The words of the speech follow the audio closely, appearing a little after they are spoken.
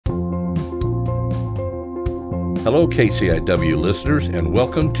Hello, KCIW listeners, and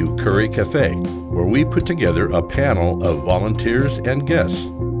welcome to Curry Café, where we put together a panel of volunteers and guests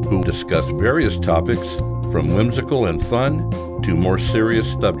who discuss various topics from whimsical and fun to more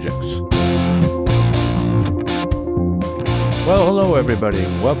serious subjects. Well, hello, everybody.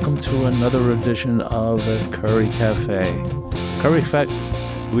 Welcome to another edition of the Curry Café. Curry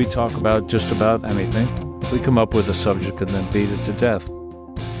Café, we talk about just about anything. We come up with a subject and then beat it to death.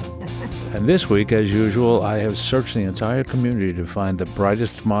 And this week, as usual, I have searched the entire community to find the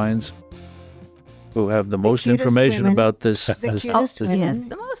brightest minds who have the most information women. about this. The cutest women. Yes,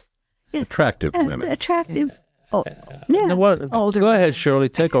 the most Attractive women. attractive. Oh, yeah. Now what? Older. Go ahead, Shirley,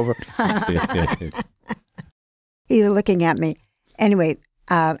 take over. He's looking at me. Anyway,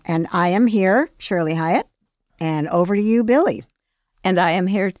 and I am here, Shirley Hyatt, and over to you, Billy. And I am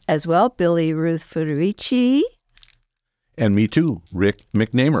here as well, Billie Ruth Furuichi. And me too, Rick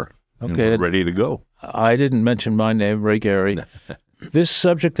McNamer. And Okay. we're ready to go. I didn't mention my name, Ray Gary. This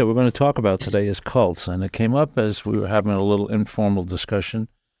subject that we're going to talk about today is cults, and it came up as we were having a little informal discussion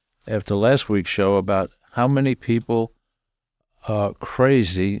after last week's show about how many people are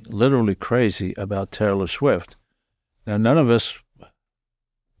crazy, literally crazy, about Taylor Swift. Now, none of us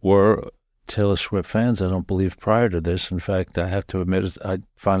were Taylor Swift fans, I don't believe, prior to this. In fact, I have to admit, I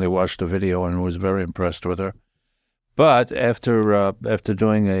finally watched the video and was very impressed with her. But after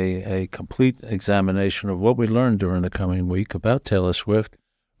doing a complete examination of what we learned during the coming week about Taylor Swift,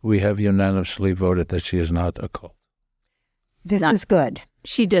 we have unanimously voted that she is not a cult. This is good.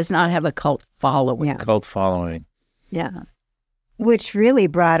 She does not have a cult following. Yeah. Cult following. Yeah. Which really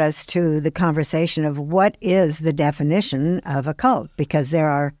brought us to the conversation of what is the definition of a cult? Because there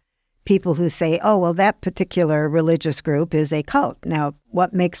are people who say, oh, well, that particular religious group is a cult. Now,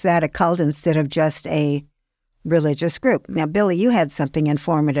 what makes that a cult instead of just a religious group? Now, Billy, you had something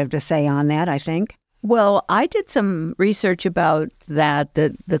informative to say on that, I think. Well, I did some research about that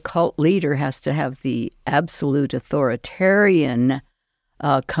the cult leader has to have the absolute authoritarian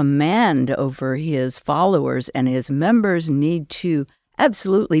command over his followers, and his members need to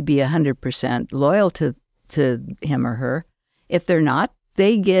absolutely be 100% loyal to him or her. If they're not,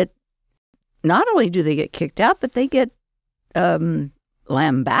 they get, not only do they get kicked out, but they get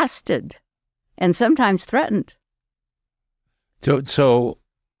lambasted and sometimes threatened. So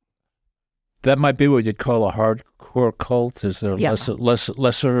that might be what you'd call a hardcore cult. Is there Yeah.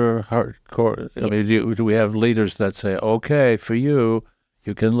 lesser hardcore? I mean, do we have leaders that say, okay, for you,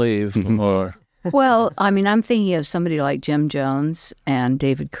 you can leave, or... Well, I mean, I'm thinking of somebody like Jim Jones and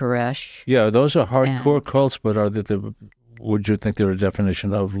David Koresh. Yeah, those are hardcore cults, but are they would you think they're a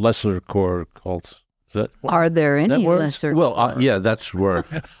definition of lesser core cults? Is that Are there any works? lesser? Well, yeah, that's where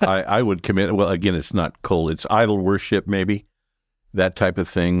I would commit. Well, again, it's not cult. It's idol worship, maybe. That type of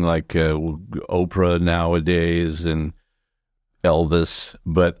thing, like Oprah nowadays and Elvis.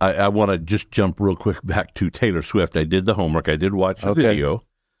 But I want to just jump real quick back to Taylor Swift. I did the homework. I did watch the video.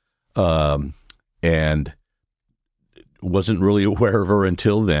 And wasn't really aware of her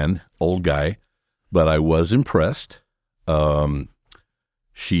until then, old guy. But I was impressed.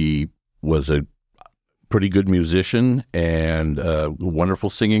 She was a pretty good musician and a wonderful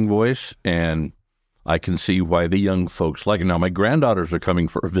singing voice, and I can see why the young folks like it. Now, my granddaughters are coming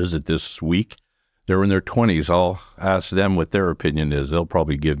for a visit this week. They're in their 20s. I'll ask them what their opinion is. They'll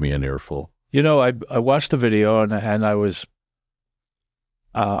probably give me an earful. You know, I watched the video and I was,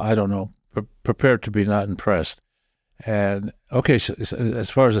 I don't know, prepared to be not impressed. And, okay, so as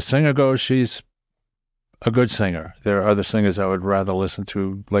far as a singer goes, she's a good singer. There are other singers I would rather listen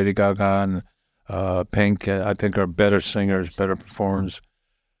to. Lady Gaga and Pink, I think, are better singers, better performers.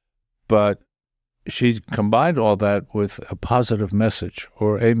 But she combined all that with a positive message,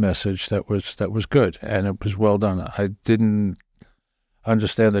 or a message that was good, and it was well done. I didn't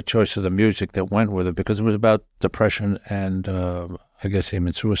understand the choice of the music that went with it, because it was about depression and I guess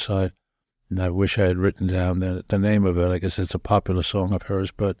even suicide. And I wish I had written down the name of it. I guess it's a popular song of hers,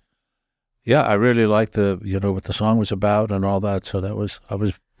 but yeah, I really liked what the song was about and all that. So I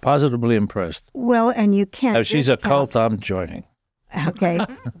was positively impressed. Well, and you can't... If she's a cult, I'm joining. Okay,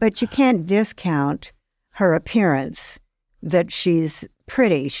 but you can't discount her appearance, that she's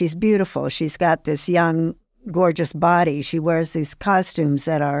pretty, she's beautiful, she's got this young, gorgeous body. She wears these costumes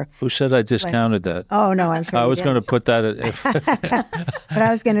that are... Who said I discounted that? Oh, no, I'm sure I you was going to didn't. put that... But I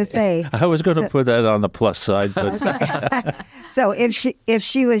was going to say... I was going to put that on the plus side, but... So if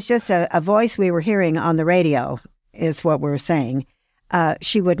she was just a voice we were hearing on the radio, is what we're saying,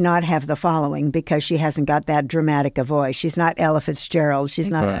 she would not have the following, because she hasn't got that dramatic a voice. She's not Ella Fitzgerald. She's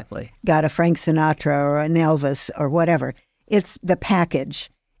not got a Frank Sinatra or an Elvis or whatever. It's the package.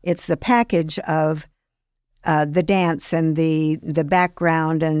 It's the package of the dance and the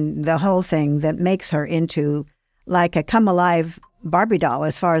background and the whole thing that makes her into like a come alive Barbie doll,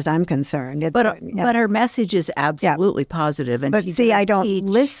 as far as I'm concerned. But her message is absolutely positive. And but see, I don't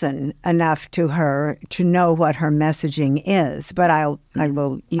listen enough to her to know what her messaging is. But I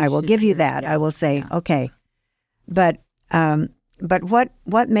will give you that. I will say, okay. But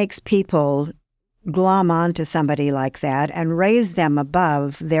what makes people glom onto somebody like that and raise them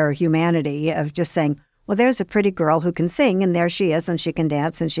above their humanity of just saying, well, there's a pretty girl who can sing, and there she is, and she can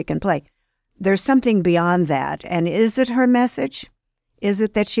dance, and she can play. There's something beyond that. And is it her message? Is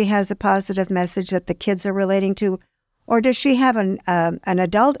it that she has a positive message that the kids are relating to? Or does she have an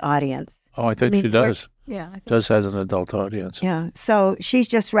adult audience? Oh, I think she does. Yeah. Does has an adult audience. Yeah. So she's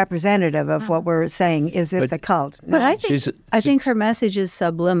just representative of what we're saying. Is this a cult? No. But I think her message is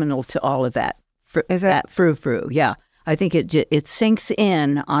subliminal to all of that. Is it? That frou-frou. Yeah. I think it sinks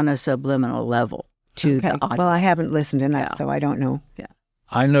in on a subliminal level to the audience. Well, I haven't listened enough, so I don't know. Yeah.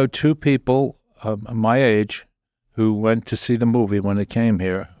 I know two people my age who went to see the movie when it came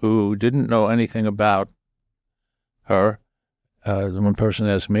here, who didn't know anything about her. One person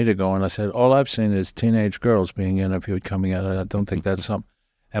asked me to go, and I said, all I've seen is teenage girls being interviewed coming out. I don't think that's something.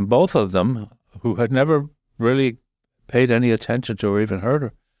 And both of them, who had never really paid any attention to her, even heard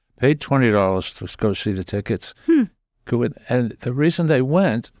her, paid $20 to go see the tickets. And the reason they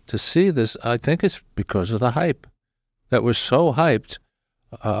went to see this, I think, is because of the hype. That was so hyped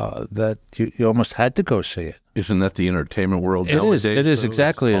that you almost had to go see it. Isn't that the entertainment world It nowadays? is. It is though?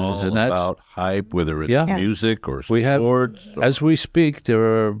 exactly. It's It is, all and that's about hype, whether it's music or we have. sports. As we speak, there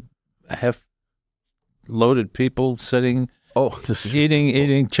are half-loaded people sitting,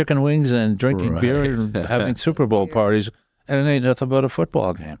 eating chicken wings and drinking beer and having Super Bowl parties, and it ain't nothing but a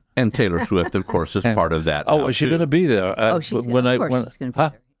football game. And Taylor Swift, of course, is part of that. Oh, is she going to be there? She's going to be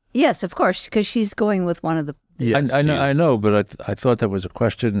there. Yes, of course, because she's going with one of the... Yes, I know, but I thought that was a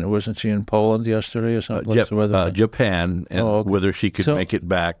question. Wasn't she in Poland yesterday or something? Japan, and whether she could make it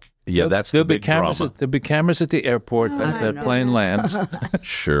back. Yeah, that's the big drama. There'll be cameras at the airport as that plane lands.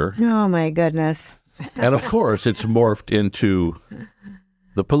 Sure. Oh, my goodness. And, of course, it's morphed into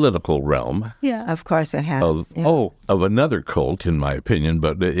the political realm. Yeah. Of course it has. Of another cult, in my opinion,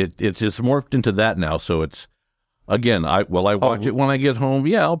 but it's just morphed into that now, so it's... Again, I watch it when I get home.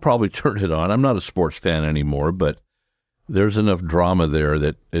 Yeah, I'll probably turn it on. I'm not a sports fan anymore, but there's enough drama there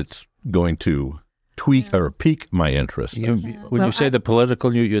that it's going to pique my interest. When you say the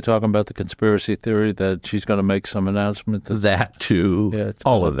political, you're talking about the conspiracy theory that she's going to make some announcement. That too. Yeah,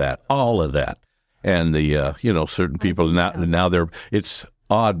 all of that. And the certain people now it's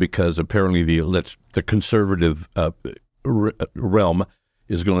odd because apparently the conservative realm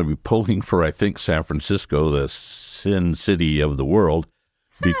is going to be polling for, I think, San Francisco, the sin city of the world,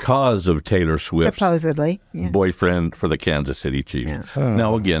 because of Taylor Swift's supposedly boyfriend for the Kansas City Chiefs. Yeah.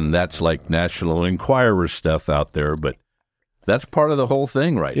 Now, again, that's like National Enquirer stuff out there, but that's part of the whole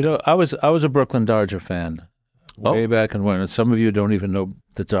thing, right? You know, I was a Brooklyn Dodger fan way back in when. Some of you don't even know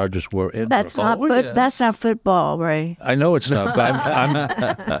the Dodgers were in. That's not football, Ray. I know it's not.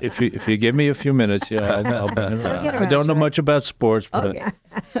 But if you give me a few minutes, I don't know much about sports, but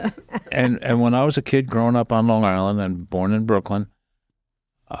and when I was a kid growing up on Long Island and born in Brooklyn,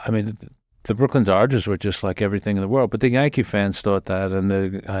 I mean, the Brooklyn Dodgers were just like everything in the world. But the Yankee fans thought that, and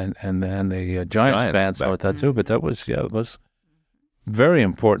the Giants fans thought that too. But it was very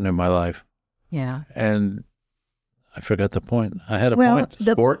important in my life. Yeah, and I forgot the point. I had a point.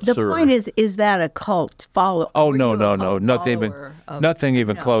 The point is that a cult follow? Oh, no. Nothing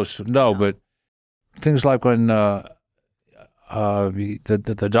even close. No, but things like when the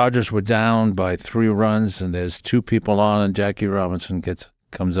Dodgers were down by 3 runs and there's 2 people on and Jackie Robinson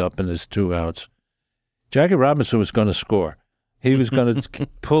comes up and there's 2 outs. Jackie Robinson was going to score. He was going to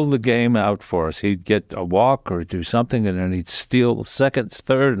pull the game out for us. He'd get a walk or do something, and then he'd steal second,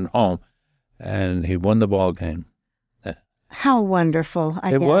 third, and home, and he won the ball game. How wonderful.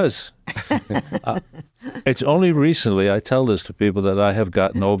 It was. It's only recently, I tell this to people, that I have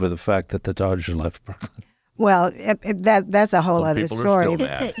gotten over the fact that the Dodgers left Brooklyn. Well, that's a whole other story.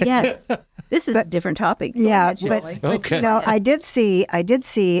 Yes. This is a different topic. Yeah, but you know, I did see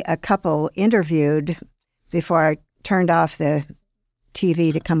a couple interviewed before I turned off the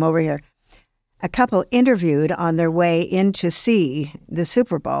TV to come over here. A couple interviewed on their way in to see the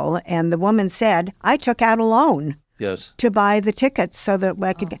Super Bowl, and the woman said, I took out a loan. Yes. To buy the tickets so that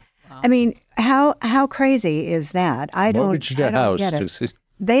I could. I mean, how crazy is that? I don't get it.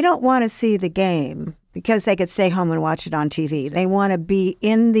 They don't want to see the game because they could stay home and watch it on TV. They want to be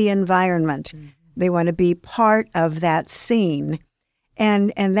in the environment. They want to be part of that scene,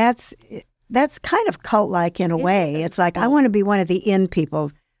 and that's that's kind of cult-like in a way. It's like I want to be one of the in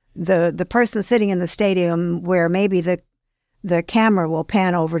people, the person sitting in the stadium where maybe the camera will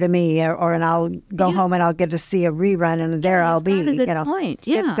pan over to me, and I'll go home and I'll get to see a rerun, and there I'll be. A good point.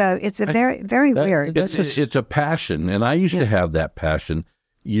 Yeah, it's a very very weird. It's a passion, and I used to have that passion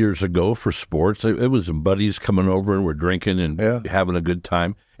years ago for sports. It was buddies coming over and we're drinking and having a good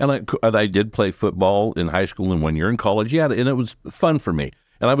time. And I did play football in high school and 1 year in college. Yeah, and it was fun for me,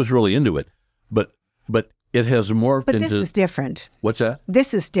 and I was really into it. But it has morphed into. But this is different. What's that?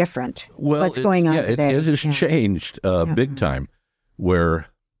 This is different. Well, what's going on today? It has changed big time, where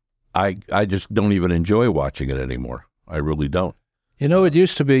I just don't even enjoy watching it anymore. I really don't. You know, it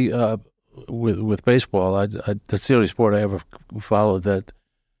used to be with baseball. That's the only sport I ever followed. That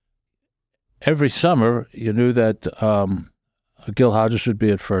every summer you knew that Gil Hodges would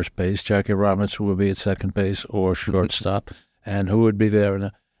be at first base, Jackie Robinson would be at second base or shortstop, and who would be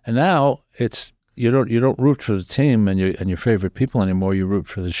there. And now it's you don't root for the team and your favorite people anymore. You root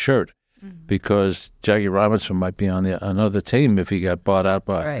for the shirt because Jackie Robinson might be on another team if he got bought out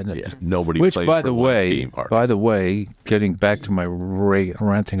by nobody. Which, plays by for the way, getting back to my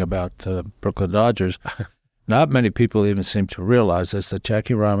ranting about Brooklyn Dodgers, not many people even seem to realize this, that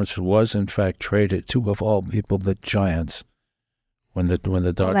Jackie Robinson was in fact traded to, of all people, the Giants. When the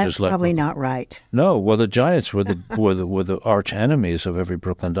Dodgers that's left, probably not right. No, well, the Giants were the arch enemies of every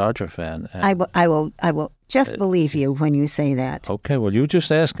Brooklyn Dodger fan. And I will just believe you when you say that. Okay, well, you just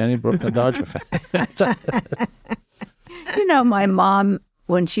ask any Brooklyn Dodger fan. You know, my mom,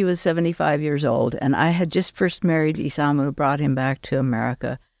 when she was 75 years old, and I had just first married Isamu, brought him back to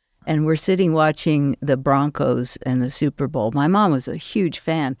America, and we're sitting watching the Broncos and the Super Bowl. My mom was a huge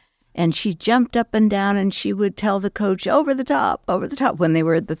fan. And she jumped up and down, and she would tell the coach, over the top, when they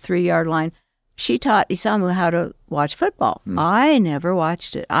were at the 3-yard line. She taught Isamu how to watch football. I never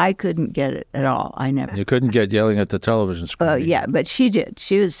watched it. I couldn't get it at all. I never. You couldn't get yelling at the television screen. Yeah, but she did.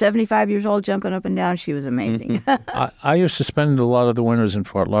 She was 75 years old, jumping up and down. She was amazing. I used to spend a lot of the winters in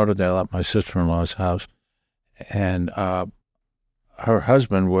Fort Lauderdale at my sister-in-law's house, and her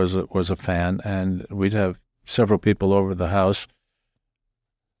husband was a fan, and we'd have several people over the house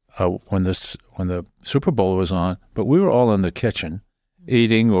when the Super Bowl was on, but we were all in the kitchen,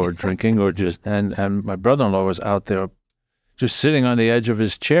 eating or drinking or just and my brother-in-law was out there, just sitting on the edge of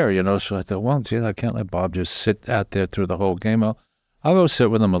his chair, you know. So I thought, well, gee, I can't let Bob just sit out there through the whole game. I'll go sit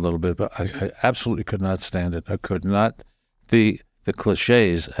with him a little bit, but I absolutely could not stand it. I could not. The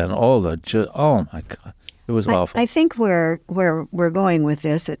cliches and all oh my God, it was awful. I think where we're going with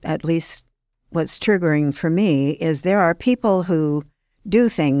this, at least what's triggering for me, is there are people who do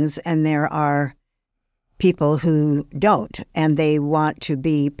things, and there are people who don't, and they want to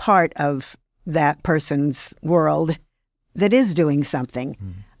be part of that person's world that is doing something.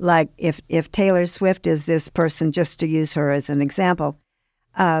 Like if Taylor Swift is this person, just to use her as an example,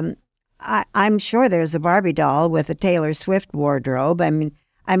 I'm sure there's a Barbie doll with a Taylor Swift wardrobe. I mean,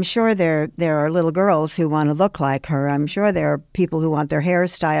 I'm sure there are little girls who want to look like her. I'm sure there are people who want their hair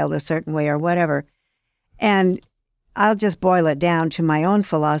styled a certain way or whatever. And I'll just boil it down to my own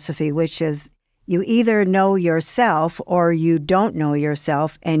philosophy, which is you either know yourself or you don't know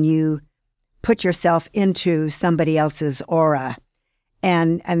yourself, and you put yourself into somebody else's aura.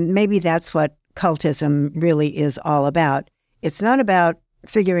 And maybe that's what cultism really is all about. It's not about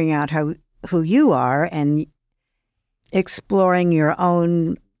figuring out who you are and exploring your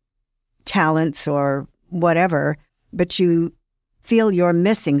own talents or whatever, but you feel you're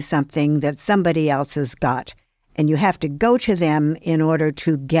missing something that somebody else has got. And you have to go to them in order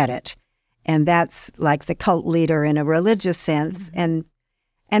to get it. And that's like the cult leader in a religious sense, and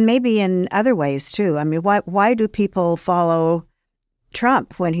maybe in other ways too. I mean, why do people follow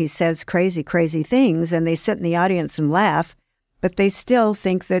Trump when he says crazy, crazy things, and they sit in the audience and laugh, but they still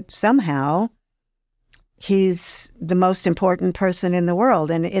think that somehow he's the most important person in the world?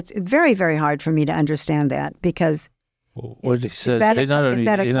 And it's very, very hard for me to understand that, because what he says, is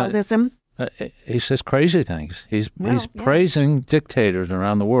that a cultism? He says crazy things. He's praising dictators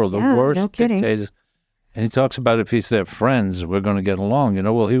around the world, the worst dictators. And he talks about if he's their friends, we're going to get along. You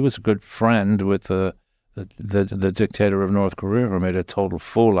know, well, he was a good friend with the dictator of North Korea, who made a total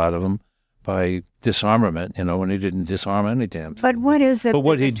fool out of him by disarmament. You know, when he didn't disarm any damn thing. But what is it? But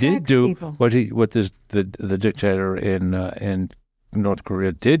what he did do, people? what the dictator in North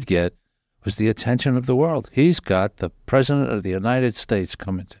Korea did get was the attention of the world. He's got the president of the United States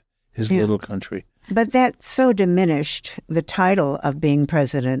coming to his little country. But that so diminished the title of being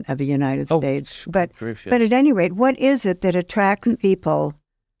president of the United States. But at any rate, what is it that attracts people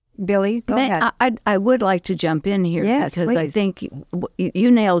Billy, go ahead. I would like to jump in here Yes, because I please. think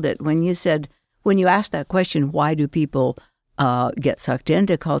you nailed it when you said, when you asked that question, why do people get sucked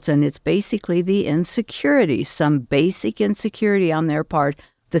into cults? And it's basically the insecurity, some basic insecurity on their part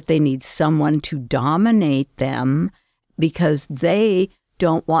that they need someone to dominate them because they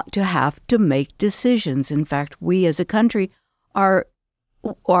don't want to have to make decisions. In fact, we as a country are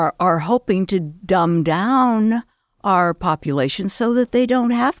hoping to dumb down our population so that they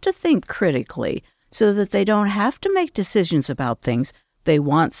don't have to think critically, so that they don't have to make decisions about things. They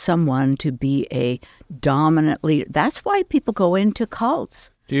want someone to be a dominant leader. That's why people go into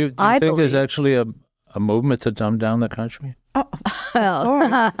cults. Do you think there's actually a movement to dumb down the country?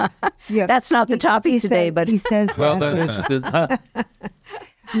 Well, Yeah. that's not the topic today, but he says Well, that, that is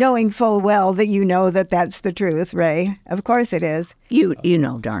knowing full well that you know that that's the truth, Ray. Of course it is. you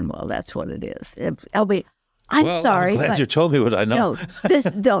know darn well that's what it is. I'm well, sorry. I'm glad but you told me what I know.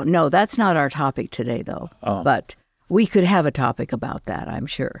 No, that's not our topic today, though. Oh. But we could have a topic about that, I'm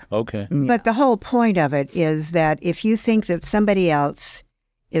sure. Okay. But the whole point of it is that if you think that somebody else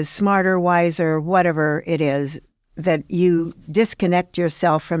is smarter, wiser, whatever it is, that you disconnect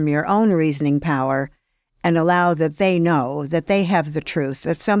yourself from your own reasoning power and allow that they know that they have the truth,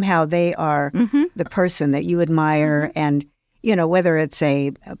 that somehow they are the person that you admire. And, you know, whether it's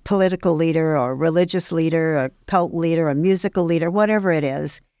a political leader or religious leader, a cult leader, a musical leader, whatever it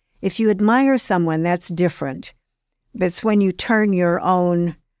is, if you admire someone, that's different. It's when you turn your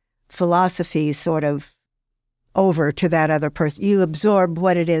own philosophy sort of over to that other person. You absorb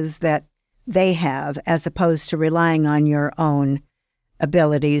what it is that they have as opposed to relying on your own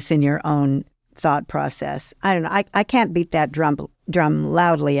abilities and your own thought process. I don't know. I can't beat that drum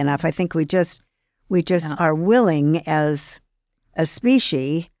loudly enough. I think we just are willing as a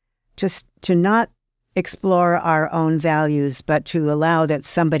species to not explore our own values, but to allow that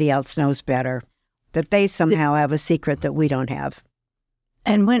somebody else knows better, that they somehow have a secret that we don't have.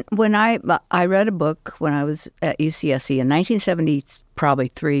 And when I read a book when I was at UCSC in 1970,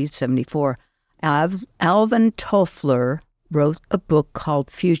 probably 74, Alvin Toffler wrote a book called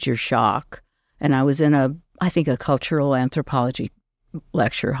Future Shock. And I was in a cultural anthropology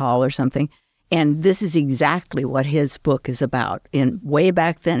lecture hall or something. And this is exactly what his book is about way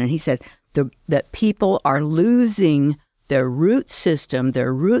back then. And he said that people are losing their root system,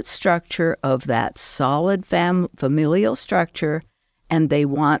 their root structure of that solid familial structure, and they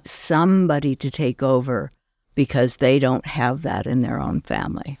want somebody to take over because they don't have that in their own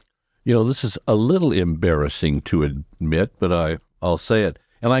family. You know, this is a little embarrassing to admit, but I'll say it.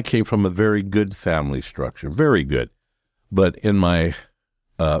 And I came from a very good family structure, very good. But in my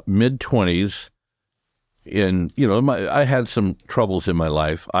mid-20s, I had some troubles in my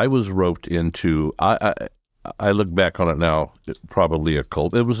life. I was roped into, I look back on it now, probably a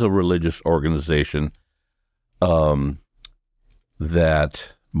cult. It was a religious organization that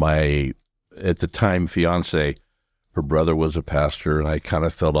my, at the time, fiance, her brother was a pastor, and I kind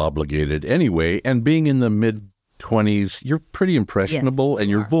of felt obligated anyway. And being in the mid-20s, you're pretty impressionable,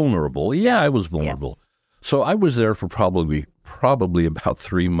 and you're vulnerable. Yeah, I was vulnerable. Yes. So I was there for probably about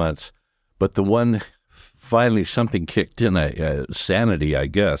 3 months. But finally something kicked in, sanity, I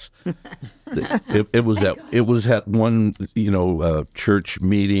guess. It was at one, church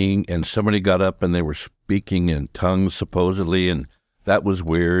meeting, and somebody got up and they were speaking in tongues supposedly, and that was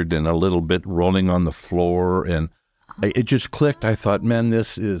weird, and a little bit rolling on the floor, and it just clicked. I thought, man,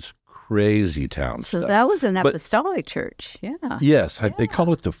 this is crazy town So stuff. that was an apostolic church, yeah. Yes, they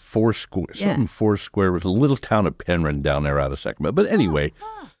call it the Four Square. Something Four Square. Was a little town of Penryn down there out of Sacramento. But anyway,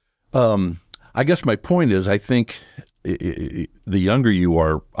 I guess my point is, I think the younger you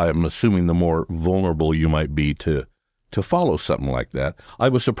are, I'm assuming the more vulnerable you might be to follow something like that. I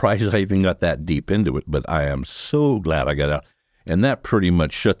was surprised I even got that deep into it, but I am so glad I got out. And that pretty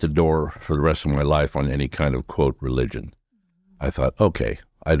much shut the door for the rest of my life on any kind of, quote, religion. I thought, okay,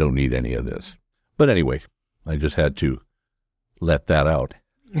 I don't need any of this. But anyway, I just had to let that out.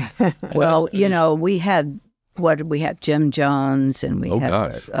 Well, we had, Jim Jones, and we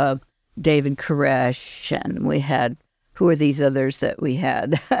had David Koresh, and we had, who are these others that we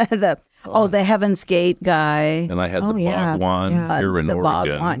had? The Heaven's Gate guy. And I had the Bhagwan here in Oregon.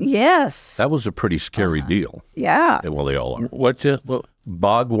 Bhagwan, yes. That was a pretty scary deal. Yeah. Well, they all are. What's it? What?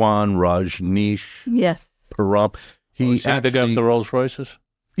 Bhagwan Rajneesh Yes. Param. He actually got the Rolls Royces?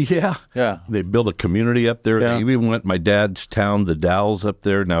 Yeah. Yeah. They built a community up there. Yeah. They even went my dad's town, the Dalles up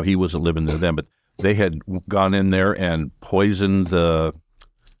there. Now, he wasn't living there then, but they had gone in there and poisoned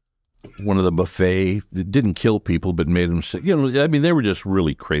one of the buffet. It didn't kill people, but made them sick. They were just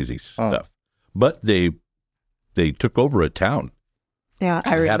really crazy stuff. But they took over a town. Yeah,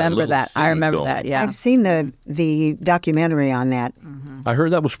 I remember that. I remember film. that. Yeah. I've seen the documentary on that. I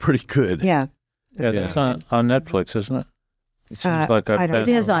heard that was pretty good. Yeah. Yeah, that's on Netflix, isn't it? It seems like I don't It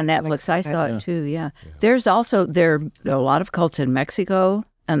is on Netflix. I saw it too. Yeah. There's also there are a lot of cults in Mexico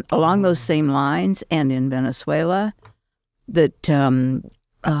and along those same lines, and in Venezuela, that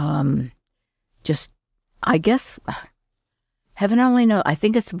just I guess heaven only knows. I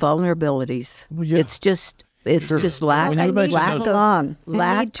think it's vulnerabilities. Yeah. It's just lack. When you mention lack those- of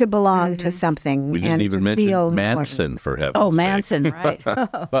They need to belong to something. We didn't and even to mention feel Manson for heaven's Oh, sake. Manson, right?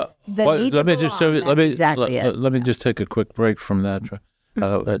 But The well, need let to me just belong, let me that's exactly it. let me just take a quick break from that.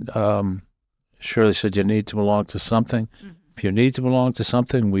 Shirley said you need to belong to something. If you need to belong to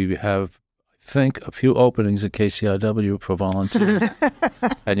something, we have, I think, a few openings at KCIW for volunteers,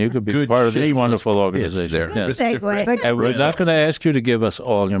 and you could be Good part of this shameless wonderful pitch organization. there. Yes. Segue. And we're not going to ask you to give us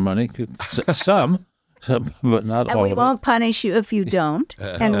all your money. Some, but not And all we of won't punish you if you don't.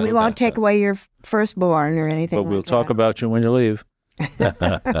 And we won't take away your firstborn or it. anything. But we'll like talk that. about you when you leave.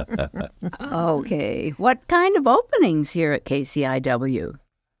 Okay. What kind of openings here at KCIW?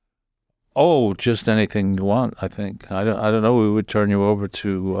 Oh, just anything you want. I think I don't know. We would turn you over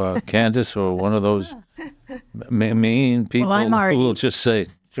to Candace or one of those mean people I'm already- who will just say,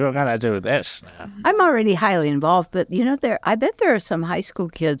 "You're gonna do this now." I'm already highly involved, but I bet there are some high school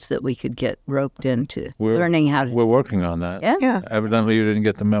kids that we could get roped into learning how to. We're working on that. Yeah. Yeah. Evidently, you didn't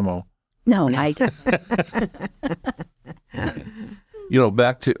get the memo. No, I.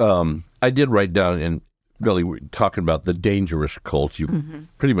 Back to I did write down, and Billy, we're talking about the dangerous cults. You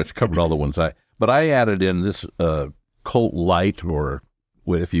pretty much covered all the ones but I added in this cult light, or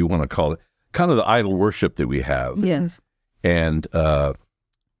what, if you want to call it, kind of the idol worship that we have. Yes. And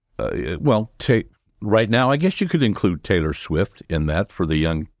right now, I guess you could include Taylor Swift in that for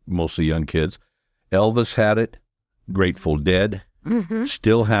the mostly young kids. Elvis had it. Grateful Dead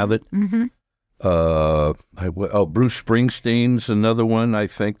still have it. Bruce Springsteen's another one I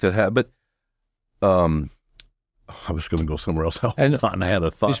think that had. But I was going to go somewhere else. And I had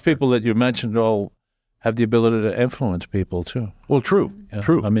a thought. These people that you mentioned all have the ability to influence people too. Well, true, Yeah.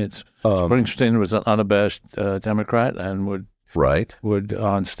 true. I mean, Springsteen was an unabashed Democrat and would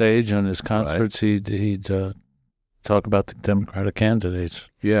on stage on his concerts he'd talk about the Democratic candidates.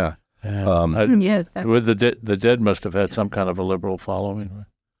 Yeah. And Yeah, with the Dead must have had some kind of a liberal following. Right?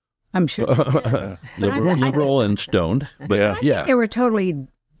 I'm sure. liberal and stoned. But yeah. They were totally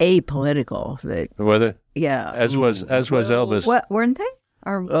apolitical. Whether Yeah. as was Elvis. What weren't they?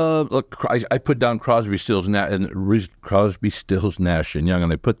 Or Look, I put down Crosby, Stills, Nash and Young,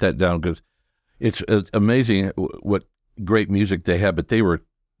 and I put that down because it's amazing what great music they had, but they were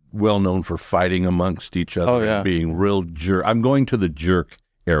well known for fighting amongst each other, Oh, yeah. and being real jerk. I'm going to the jerk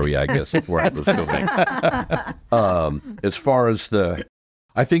area, I guess, is where I was going. As far as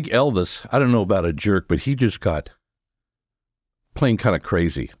I think Elvis, I don't know about a jerk, but he just got plain kind of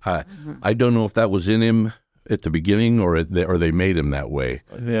crazy. I don't know if that was in him at the beginning or they made him that way.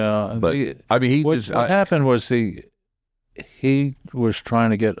 Yeah, But I mean, what happened was he was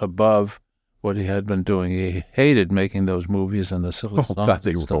trying to get above what he had been doing. He hated making those movies and the silly songs. God, they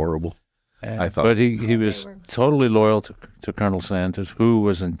and were stuff. horrible. I thought, But he was totally loyal to Colonel Sanders, who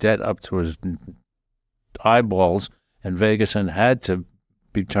was in debt up to his eyeballs in Vegas and had to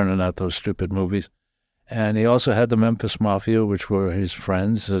be turning out those stupid movies. And he also had the Memphis Mafia, which were his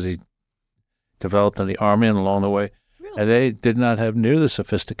friends as he developed in the Army and along the way. Really? And they did not have near the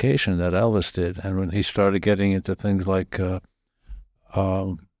sophistication that Elvis did. And when he started getting into things like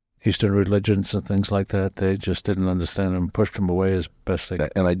Eastern religions and things like that, they just didn't understand him, pushed him away as best they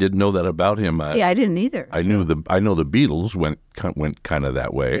could. and I didn't know that about him. yeah, I didn't either. I know the Beatles went kind of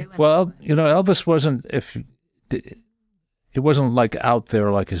that way. Well, Elvis wasn't he wasn't like out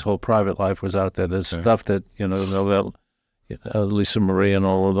there like his whole private life was out there. There's stuff that Lisa Marie and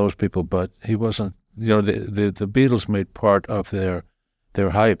all of those people, but he wasn't. The Beatles made part of their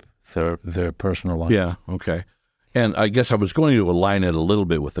hype, their personal life. Yeah, okay. And I guess I was going to align it a little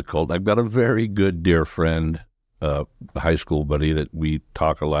bit with the cult. I've got a very good dear friend, high school buddy that we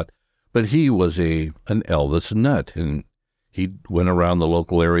talk a lot, but he was an Elvis nut, and he went around the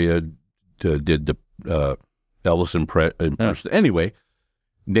local area, did the Elvis impression. Anyway,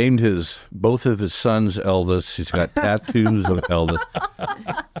 named both of his sons Elvis. He's got tattoos of Elvis.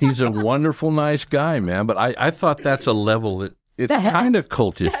 He's a wonderful, nice guy, man. But I thought that's a level that it's kind of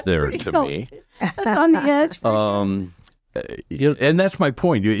cultish there to me. That's on the edge. And that's my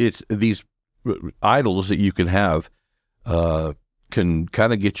point. It's these idols that you can have can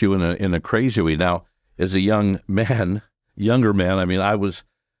kind of get you in a crazy way. Now, as a younger man, I mean,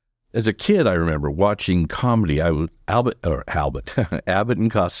 as a kid, I remember watching comedy. I was Abbott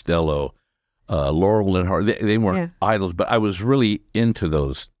and Costello, Laurel and Hardy. They weren't idols, but I was really into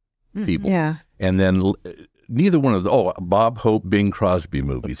those people. Yeah. And then neither one of the Bob Hope, Bing Crosby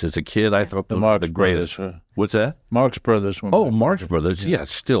movies. As a kid, I thought those were the greatest. What's that? Marx Brothers. Marx Brothers. Yeah,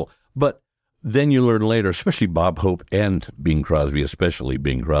 still. But then you learn later, especially Bob Hope and Bing Crosby, especially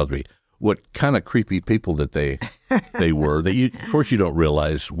Bing Crosby, what kind of creepy people that they were. That of course you don't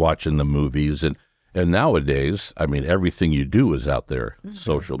realize watching the movies, and nowadays, I mean, everything you do is out there,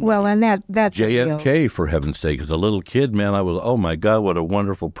 social media. Well, and that's JFK, for heaven's sake, as a little kid, man, I was, oh my God, what a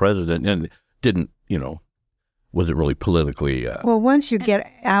wonderful president, and wasn't really politically. Well, once you get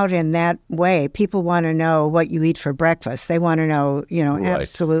out in that way, people want to know what you eat for breakfast. They want to know, Right.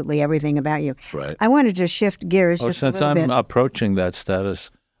 absolutely everything about you. Right. I wanted to shift gears just a since little I'm bit. approaching that status,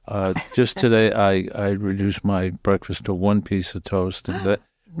 just today I reduced my breakfast to one piece of toast, and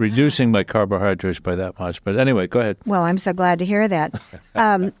reducing my carbohydrates by that much. But anyway, go ahead. Well, I'm so glad to hear that.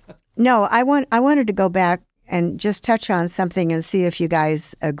 No, I wanted to go back and just touch on something and see if you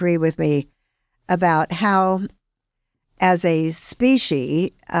guys agree with me about how, as a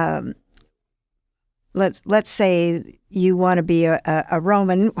species, let's say you want to be a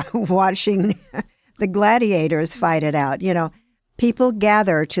Roman watching the gladiators fight it out. People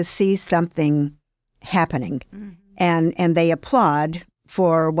gather to see something happening, and they applaud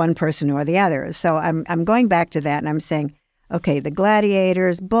for one person or the other. So I'm going back to that, and I'm saying, okay, the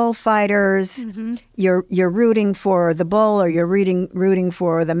gladiators, bullfighters, you're rooting for the bull or you're rooting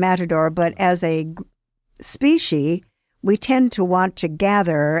for the matador, but as a species, we tend to want to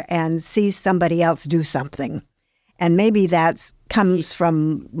gather and see somebody else do something. And maybe that comes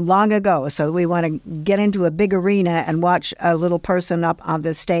from long ago. So we want to get into a big arena and watch a little person up on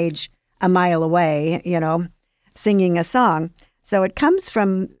the stage a mile away, singing a song. So it comes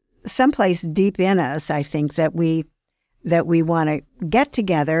from someplace deep in us, I think, that we want to get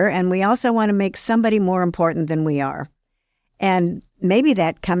together, and we also want to make somebody more important than we are. And maybe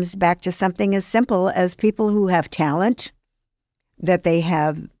that comes back to something as simple as people who have talent that they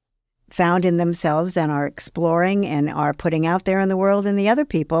have found in themselves and are exploring and are putting out there in the world, and the other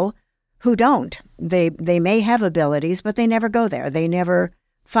people who don't. They may have abilities, but they never go there. They never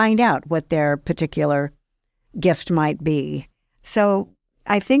find out what their particular gift might be. So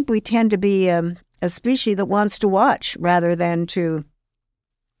I think we tend to be a species that wants to watch rather than to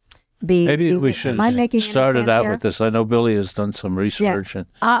be. Maybe we should start it out with this. I know Billie has done some research, and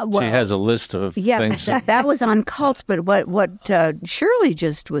she has a list of things. That was on cults, but what Shirley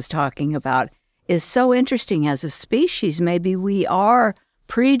just was talking about is so interesting. As a species, maybe we are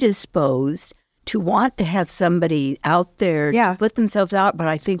predisposed to want to have somebody out there to put themselves out, but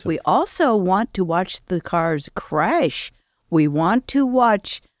I think we also want to watch the cars crash. We want to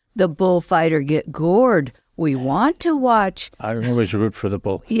watch the bullfighter get gored. We want to watch. I always root for the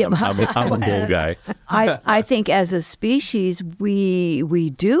bull. Yeah, I'm a bull guy. I think as a species, we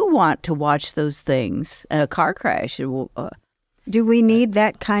do want to watch those things. A car crash. Do we need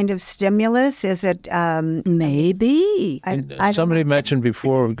that kind of stimulus? Is it maybe? Somebody mentioned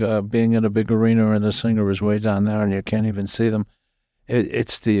before being in a big arena and the singer is way down there and you can't even see them.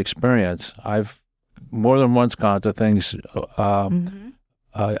 It's the experience. I've more than once gone to things.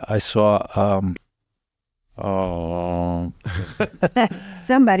 I saw.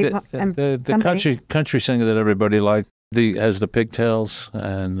 Somebody. The country singer that everybody liked. Has the pigtails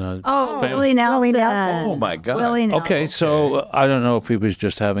and Willie Nelson. Oh my God! Willie Nelson. Okay, so I don't know if he was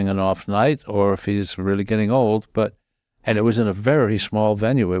just having an off night or if he's really getting old, and it was in a very small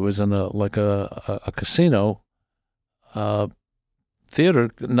venue. It was in a casino theater,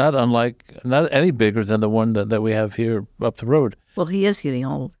 not any bigger than the one that we have here up the road. Well, he is getting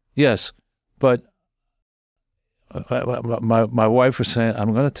old. Yes, but my wife was saying,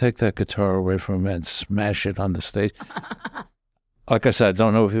 I'm going to take that guitar away from him and smash it on the stage. Like I said, I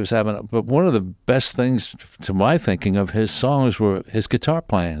don't know if he was having but one of the best things to my thinking of his songs were his guitar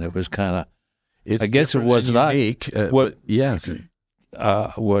playing. It was kind of, I guess it was not unique,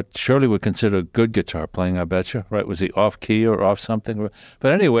 what Shirley would consider good guitar playing, I bet you, right? Was he off key or off something?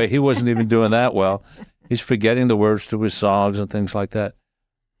 But anyway, he wasn't even doing that well. He's forgetting the words to his songs and things like that.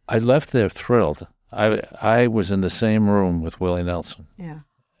 I left there thrilled. I was in the same room with Willie Nelson. Yeah.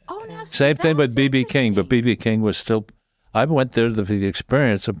 Oh, no. Same thing with B.B. King, but B.B. King was still. I went there for the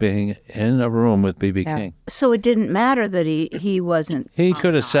experience of being in a room with B.B. King. So it didn't matter that he wasn't. He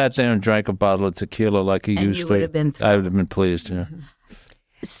could have sat there and drank a bottle of tequila like he used to. I would have been pleased. Yeah.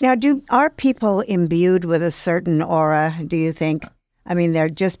 Now, are people imbued with a certain aura? Do you think? I mean, they're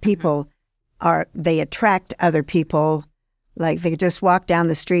just people. They attract other people Like they just walk down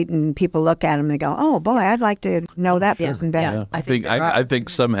the street and people look at them and go, "Oh boy, I'd like to know that person better." Yeah, I think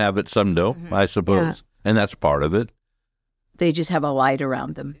some have it, some don't. I suppose, and that's part of it. They just have a light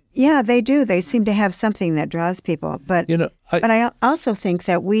around them. Yeah, they do. They seem to have something that draws people. But but I also think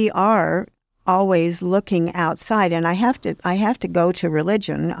that we are always looking outside, and I have to go to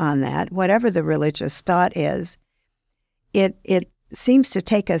religion on that. Whatever the religious thought is, it seems to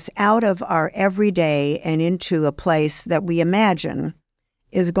take us out of our everyday and into a place that we imagine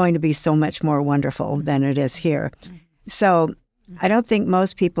is going to be so much more wonderful than it is here. So I don't think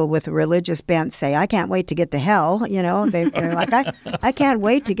most people with a religious bent say, "I can't wait to get to hell." You know, they're like, I can't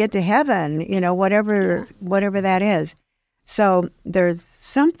wait to get to heaven, you know, whatever that is. So there's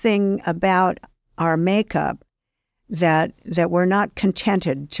something about our makeup that we're not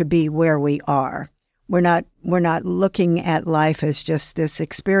contented to be where we are. We're not looking at life as just this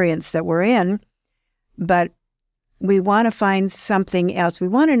experience that we're in, but we want to find something else. We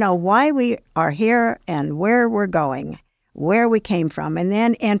want to know why we are here and where we're going, where we came from, and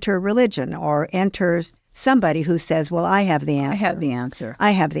then enter religion or enters somebody who says, "Well, I have the answer. I have the answer.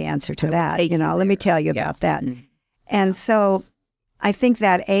 I have the answer to that. You know, let me tell you about that." Mm-hmm. And so I think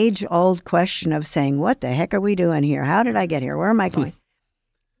that age-old question of saying, "What the heck are we doing here? How did I get here? Where am I going?"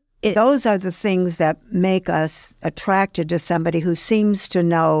 Those are the things that make us attracted to somebody who seems to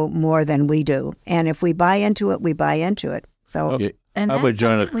know more than we do. And if we buy into it, we buy into it. So, And I would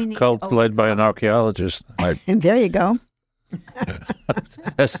join a cult led by an archaeologist. and there you go.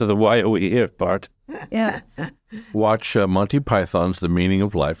 As to the why are we here part. Yeah. Watch Monty Python's The Meaning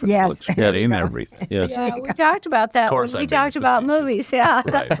of Life. Yes. It'll explain everything. Yes. Yeah, we talked about that course when I we made talked the about facetious. movies. Yeah.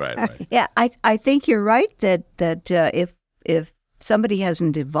 Right. Yeah, I think you're right that if somebody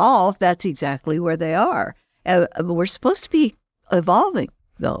hasn't evolved, that's exactly where they are. We're supposed to be evolving,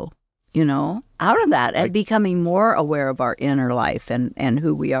 though, you know, out of that and becoming more aware of our inner life and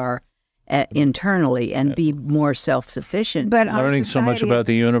who we are internally and be more self-sufficient. But Learning so much about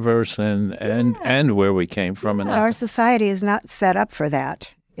the universe and where we came from. And our society is not set up for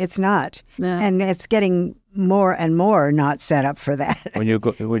that. It's not. Yeah. And it's getting more and more not set up for that.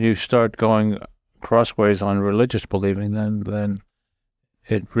 when you start going crossways on religious believing, then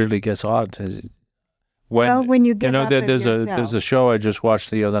it really gets odd. When you give up there's yourself. a show I just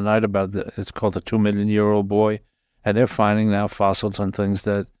watched the other night about it's called The 2 Million Year Old Boy, and they're finding now fossils and things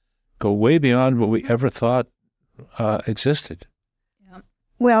that go way beyond what we ever thought existed.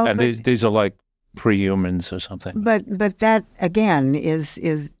 Well, And these are like pre-humans or something. But that again is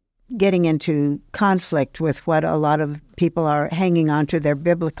getting into conflict with what a lot of people are hanging on to their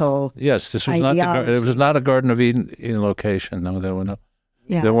biblical. Yes, this was not ideology. it was not a Garden of Eden location. No, there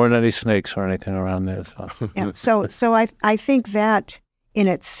weren't any snakes or anything around there. So. Yeah. So I think that in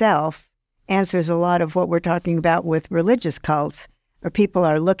itself answers a lot of what we're talking about with religious cults, where people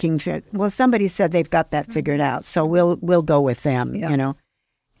are looking to. Well, somebody said they've got that figured out, so we'll go with them. Yeah. You know,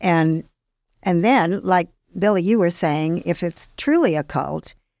 and then like Billie, you were saying, if it's truly a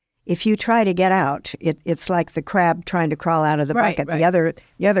cult, if you try to get out, it's like the crab trying to crawl out of the bucket. Right.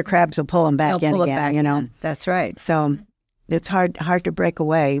 The other crabs will pull them back They'll in pull it again. back You know, in. That's right. so it's hard to break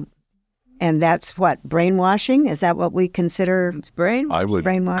away, and that's what brainwashing. Is that what we consider? It's brain. I would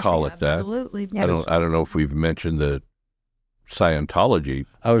Brainwashing. call it that. Absolutely. Yeah. I don't know if we've mentioned the Scientology.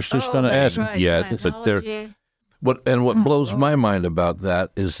 I was just going to ask. Yeah, but what blows my mind about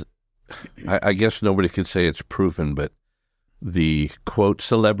that is, I guess nobody can say it's proven, but the quote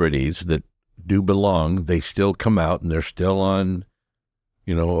celebrities that do belong, they still come out and they're still on,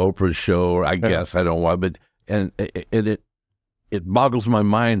 Oprah's show, or I guess I don't know why, but it boggles my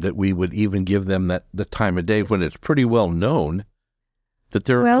mind that we would even give them the time of day when it's pretty well known that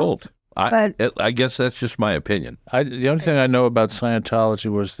they're a cult. I guess that's just my opinion. The only thing I know about Scientology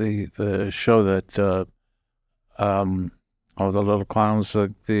was the show that the little clowns,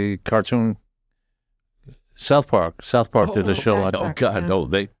 the cartoon South Park did a show on. Oh God, no,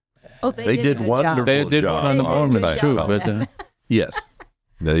 they did a good wonderful job. They did job one on the on Mormons too, Scientology. but Yes,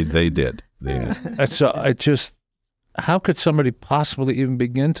 they did. how could somebody possibly even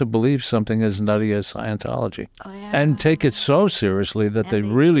begin to believe something as nutty as Scientology and take it so seriously that they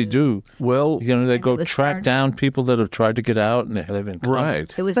really do? Well, They go was track started- down people that have tried to get out, and they've been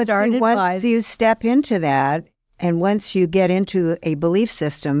right. It was But see, started by once you step into that, and once you get into a belief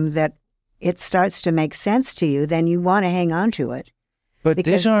system that it starts to make sense to you, then you want to hang on to it. But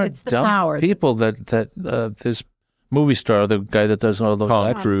Because these aren't it's the dumb power. people that this movie star, the guy that does all those Tom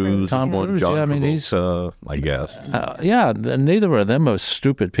acting- Cruise, Tom one Cruise, John yeah, I mean, he's Travolta, I guess. neither of them are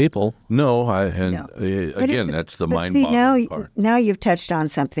stupid people. No, But again, that's the but mind-boggling see, part. now you've touched on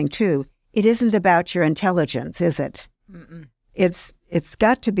something too. It isn't about your intelligence, is it? It's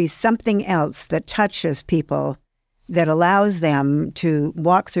got to be something else that touches people, that allows them to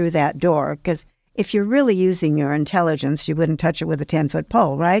walk through that door. Because if you're really using your intelligence, you wouldn't touch it with a 10-foot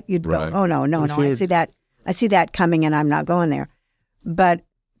pole, right? You'd go, oh, no, I see that coming and I'm not going there. But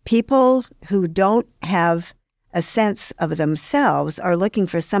people who don't have a sense of themselves are looking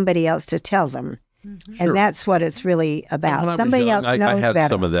for somebody else to tell them. And that's what it's really about. Somebody else knows I had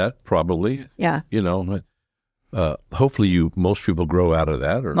better. some of that, probably. Yeah. You know, hopefully most people grow out of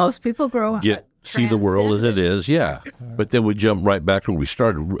that. Or Most people grow up. see the world as it is, But then we jump right back to where we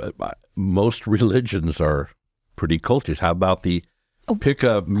started. Most religions are pretty cultish. How about pick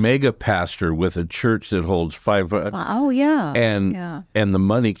a mega pastor with a church that holds 500? And the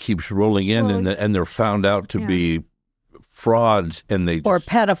money keeps rolling in, and they're found out to be frauds, and or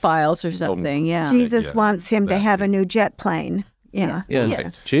pedophiles or something. Jesus wants him to have a new jet plane. Yeah.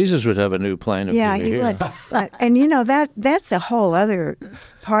 Jesus would have a new plane if he were he here. would. And you know that's a whole other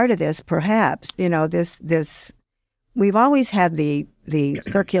part of this. Perhaps this we've always had the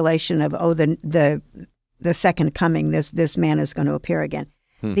circulation of the second coming. This man is going to appear again.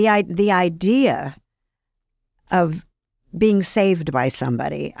 The idea of being saved by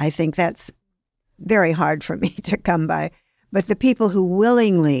somebody, I think that's very hard for me to come by. But the people who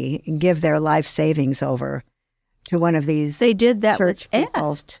willingly give their life savings over to one of these they did that church with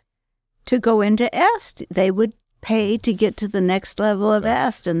people. Est. To go into Est, they would pay to get to the next level of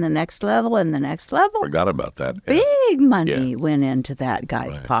Est, and the next level, and the next level. Forgot about that. Big money went into that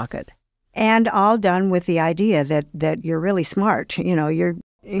guy's pocket. And all done with the idea that you're really smart. You know,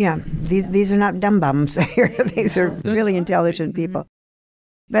 these are not dumb bums. These are really intelligent people.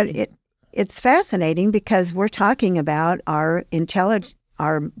 But it's fascinating because we're talking about our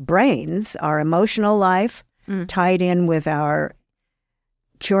brains, our emotional life, tied in with our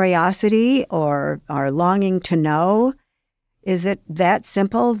curiosity or our longing to know. Is it that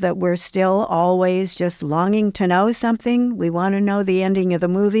simple that we're still always just longing to know something? We want to know the ending of the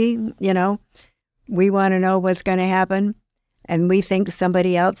movie, you know? We want to know what's going to happen. And we think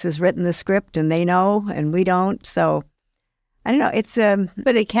somebody else has written the script and they know and we don't. So, I don't know. It's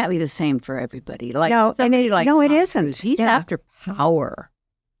But it can't be the same for everybody. Like no, it isn't. Cruise, he's after power.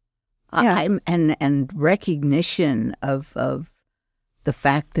 And recognition of the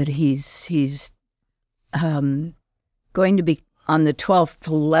fact that he's going to be on the 12th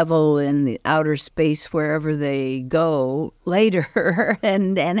level in the outer space wherever they go later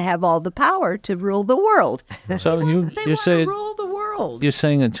and have all the power to rule the world. So you say rule the world. You're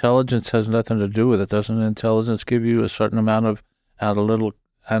saying intelligence has nothing to do with it. Doesn't intelligence give you a certain amount of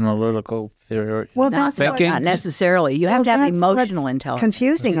analytical theory? Well, that's not necessarily. You have to have emotional what's intelligence.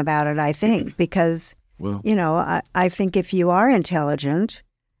 confusing about it, I think, because I think if you are intelligent,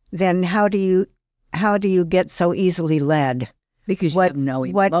 then how do you get so easily led? Because you have no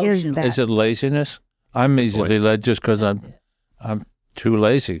emotion. What is that? Is it laziness? I'm easily led just because I'm too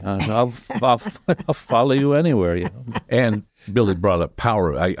lazy. I'll follow you anywhere. You know? And Billy brought up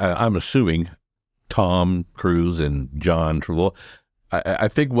power. I'm assuming Tom Cruise and John Travolta. I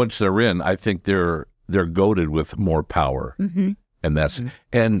think once they're in, I think they're goaded with more power, and that's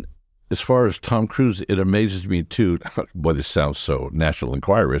and. As far as Tom Cruise, it amazes me too. Boy, this sounds so National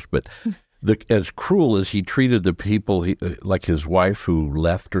Enquirist, but as cruel as he treated the people, like his wife who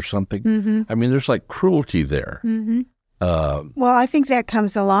left or something. I mean, there's like cruelty there. Well, I think that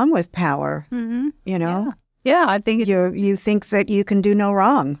comes along with power. You know, yeah, I think you think that you can do no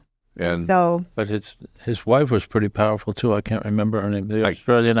wrong. And but his wife was pretty powerful too. I can't remember her name. The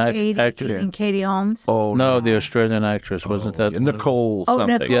Australian actress. Katie Holmes. Oh no, the Australian actress wasn't that Nicole? Oh,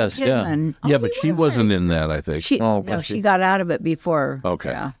 something. Nicole Yes, Kidman. Yeah, but she wasn't in that. I think. She got out of it before.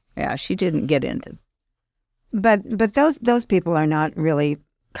 Okay. Yeah, she didn't get into. But those people are not really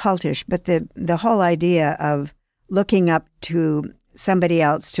cultish. But the whole idea of looking up to somebody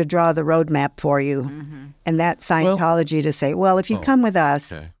else to draw the roadmap for you, and that Scientology to say, well, if you come with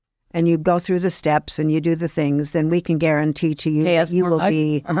us. Okay. And you go through the steps and you do the things, then we can guarantee to you that you will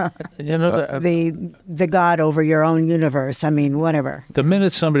be the God over your own universe. I mean, whatever. The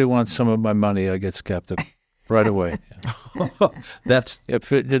minute somebody wants some of my money, I get skeptical right away. That's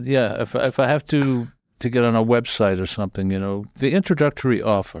if I have to get on a website or something, you know, the introductory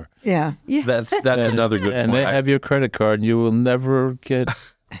offer. Yeah. That's another good and point. They have your credit card, and you will never get.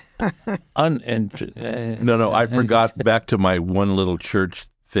 No, I forgot back to my one little church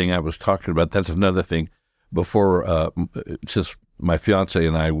thing I was talking about. That's another thing. Before, since my fiance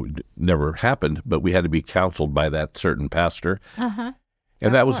and I never happened, but we had to be counseled by that certain pastor. And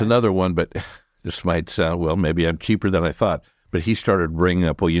that was another one, but this might sound, well, maybe I'm cheaper than I thought. but he started bringing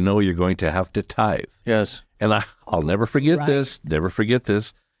up, well, you know, you're going to have to tithe. Yes. And I'll never forget this, never forget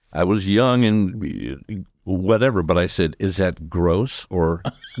this. I was young and whatever, but I said, is that gross or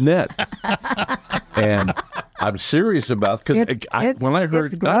net? And I'm serious about, because when I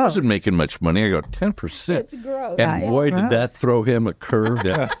heard I wasn't making much money, I go, 10%. It's gross. And boy, did that throw him a curve.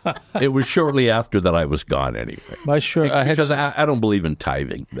 It was shortly after that I was gone anyway. Because I don't believe in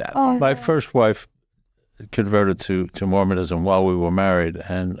tithing that. My first wife converted to Mormonism while we were married,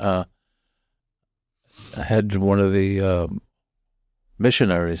 and I had one of the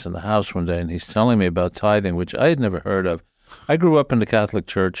missionaries in the house one day, and he's telling me about tithing, which I had never heard of. I grew up in the Catholic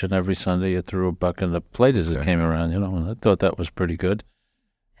Church, and every Sunday you threw a buck in the plate as it came around, you know, and I thought that was pretty good.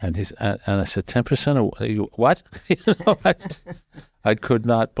 And I said, 10% of what? You know, I could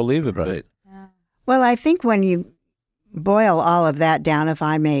not believe it. Right. Well, I think when you boil all of that down, if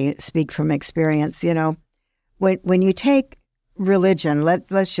I may speak from experience, you know, when you take religion,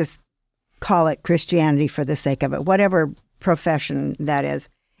 let's just call it Christianity for the sake of it, whatever profession that is,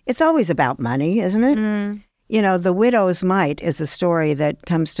 it's always about money, isn't it? Mm. You know, the widow's mite is a story that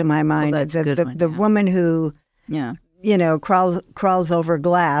comes to my mind. The woman who, you know, crawls over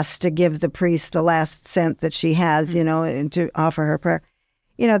glass to give the priest the last cent that she has, you know, and to offer her prayer.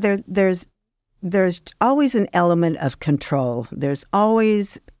 You know, there's always an element of control. There's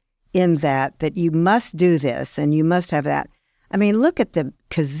always in that you must do this and you must have that. I mean, look at the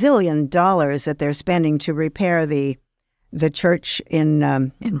gazillion dollars that they're spending to repair the church in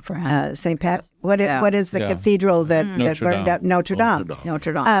France. St. Pat. What is the cathedral that burned up? Notre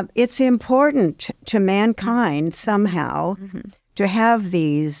Dame. It's important to mankind somehow to have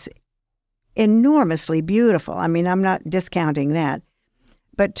these enormously beautiful. I mean, I'm not discounting that,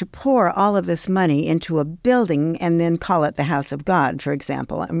 but to pour all of this money into a building and then call it the house of God, for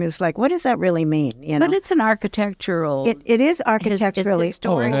example. I mean, it's like, what does that really mean? You know? But it's an architectural. It is architecturally.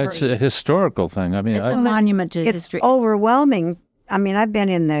 It's a historical thing. I mean, it's a monument to history. It's overwhelming. I mean, I've been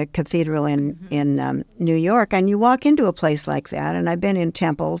in the cathedral in New York, and you walk into a place like that, and I've been in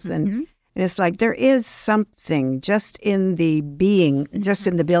temples, and it's like there is something just in the being, just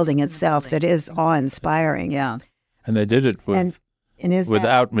in the building itself that is awe-inspiring. Yeah. And they did it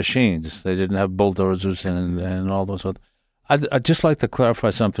without machines. They didn't have bulldozers and all those other. I'd just like to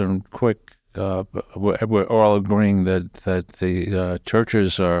clarify something quick. We're all agreeing that the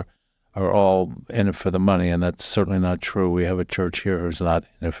churches are all in it for the money, and that's certainly not true. We have a church here who's not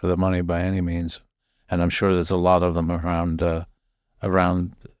in it for the money by any means, and I'm sure there's a lot of them around. I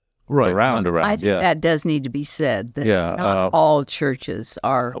think that does need to be said. That not all churches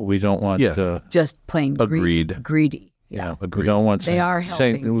are. We don't want just plain greedy. Yeah, we don't want.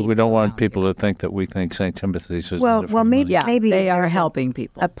 We don't want people to think that we think St. Timothy's is. Well, maybe they are helping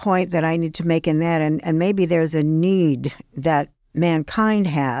people. A point that I need to make in that, and maybe there's a need that mankind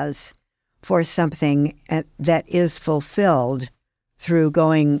has for something that is fulfilled through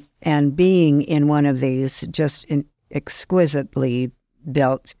going and being in one of these just exquisitely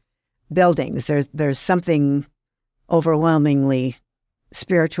built buildings. There's something overwhelmingly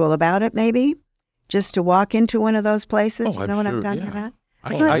spiritual about it, maybe. Just to walk into one of those places, you know what I'm talking about?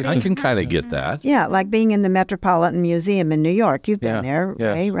 I can kind of get that. Yeah, like being in the Metropolitan Museum in New York. You've been there,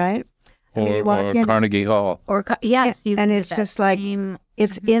 right? Or Carnegie Hall. Yes. And it's just like,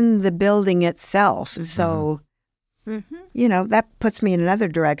 it's in the building itself. So, you know, that puts me in another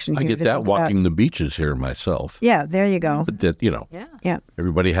direction. I get that walking the beaches here myself. Yeah, there you go. But that, you know,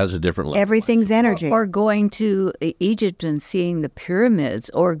 everybody has a different level. Everything's energy. Or going to Egypt and seeing the pyramids,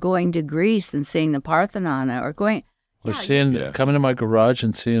 or going to Greece and seeing the Parthenon, or going... Or coming to my garage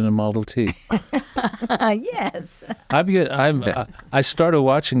and seeing a Model T. Yes. I started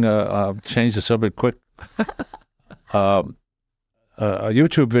watching change the subject quick. A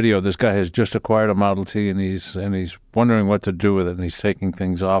YouTube video. This guy has just acquired a Model T, and he's wondering what to do with it, and he's taking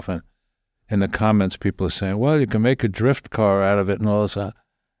things off. And in the comments, people are saying, "Well, you can make a drift car out of it," and all this.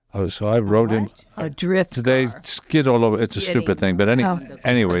 So I wrote him a drift car. They skid all over. It's a stupid thing, but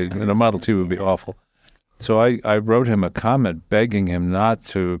anyway, a Model T would be awful. So I wrote him a comment begging him not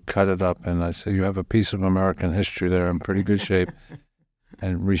to cut it up, and I said, "You have a piece of American history there in pretty good shape,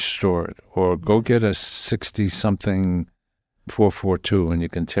 and restore it, or go get a 60-something 442, and you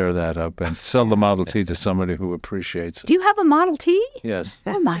can tear that up and sell the Model T to somebody who appreciates it." Do you have a Model T? Yes.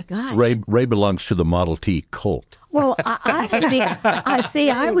 Oh my gosh. Ray belongs to the Model T cult. Well,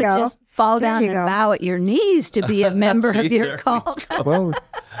 I would just fall down and bow at your knees to be a member of your cult. Well,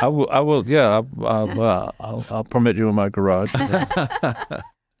 I will. Yeah, I'll permit you in my garage.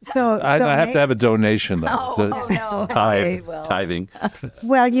 I have to have a donation, though. no. Tithe, tithing.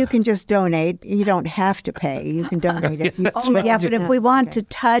 Well, you can just donate. You don't have to pay. You can donate it. Yeah, but if we want to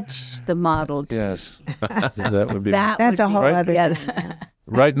touch the model, Yes, that would be. That's a whole other yeah. thing.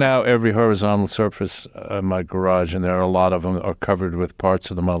 Right now, every horizontal surface in my garage, and there are a lot of them, are covered with parts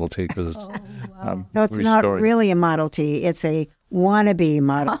of the Model T because So it's not really a Model T. It's a wannabe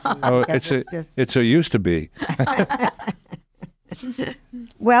Model T. Oh, Because it's a used to be.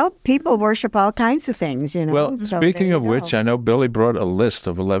 well, people worship all kinds of things, you know. Well, so speaking there of you which, go. I know Billie brought a list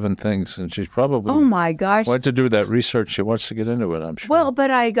of 11 things, and she's probably Oh my gosh. wanted to do that research. She wants to get into it, I'm sure. Well,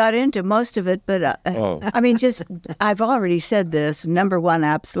 but I got into most of it. But I mean, I've already said this. Number one,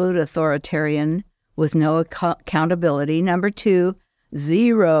 absolute authoritarian with no accountability. Number two,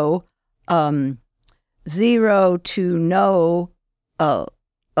 zero to no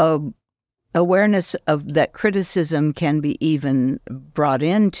awareness of that criticism can be even brought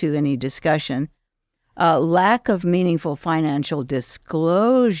into any discussion. Lack of meaningful financial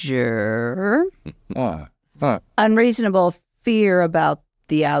disclosure. Unreasonable fear about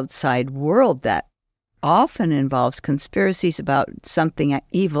the outside world that often involves conspiracies about something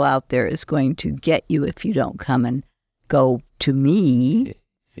evil out there is going to get you if you don't come and go to me.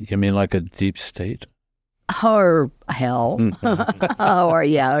 You mean like a deep state? Or hell.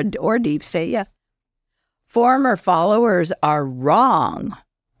 or deep state, yeah. Former followers are wrong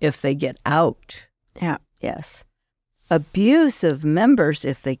if they get out. Yeah. Yes. Abuse of members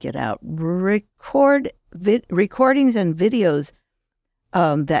if they get out. Recordings and videos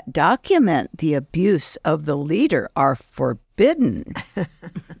that document the abuse of the leader are forbidden.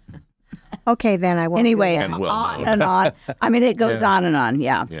 Okay, then I won't. Anyway, And well on known. and on. I mean, it goes on and on.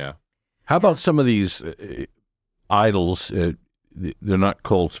 Yeah. Yeah. How about some of these idols? They're not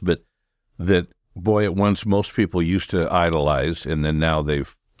cults, but that, boy, at once most people used to idolize, and then now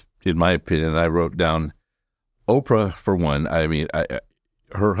they've, in my opinion, I wrote down Oprah for one. I mean,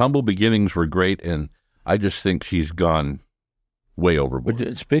 her humble beginnings were great, and I just think she's gone way overboard.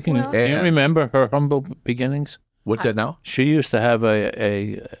 But speaking, do you remember her humble beginnings? What's that now? She used to have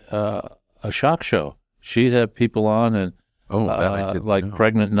a shock show. She'd have people on and like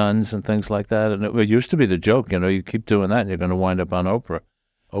pregnant nuns and things like that. And it used to be the joke, you keep doing that and you're going to wind up on Oprah.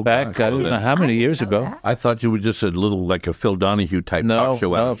 Oh, Back, I don't know how many years ago. I thought you were just a little like a Phil Donahue type talk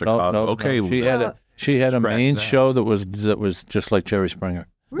show out of Chicago. Okay, She had a main that. show that was just like Jerry Springer.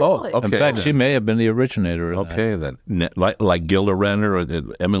 Really? okay. In fact, she may have been the originator of that. Okay, then. Like Gilda Renner or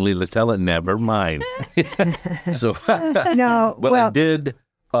Emily Latella, never mind. So, No, well, well, I did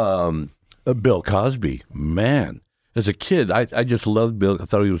Bill Cosby. Man, as a kid, I just loved Bill. I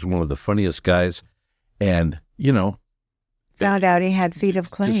thought he was one of the funniest guys. And, found out he had feet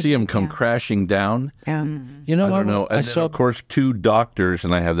of clay. to see him come crashing down, Yeah. You know, I don't know. And I then, saw of course, two doctors,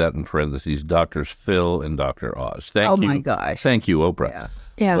 and I have that in parentheses, Doctors Phil and Dr. Oz. Thank you. Oh, my gosh. Thank you, Oprah.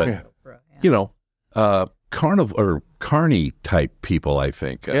 Yeah. But, carnival or carny type people, I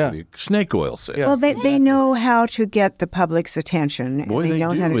think. Snake oil sales. Yeah. Well, they know how to get the public's attention. Boy, and they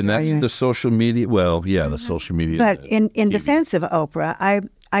know do, how to and that's tell you. the social media. Well, yeah, the social media. But in TV. defense of Oprah,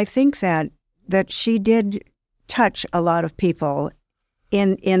 I think that she did touch a lot of people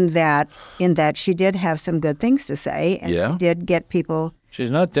in that she did have some good things to say, and she did get people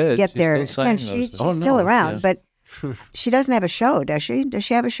she's not dead. get She's their still saying attention. those She's things. still around, Yeah. but she doesn't have a show, does she? Does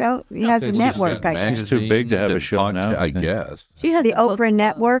she have a show? She has a she's network, got I think. She's too big to have a show now, I guess. She has The a book Oprah club.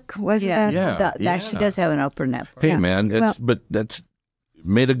 Network, wasn't Yeah, that? Yeah. she does have an Oprah network. Hey, Yeah. man, but that's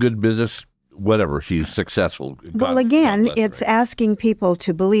made a good business. Whatever, she's successful. Well, God again, bless her. it's asking people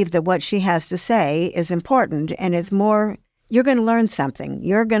to believe that what she has to say is important and is more. You're going to learn something.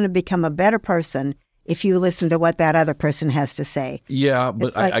 You're going to become a better person if you listen to what that other person has to say. Yeah, but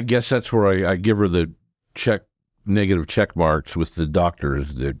It's like- I guess that's where I give her the negative check marks with the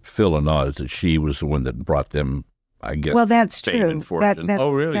doctors, that Phil and Oz, that she was the one that brought them, I guess. Well, that's fame true. and fortune. That's,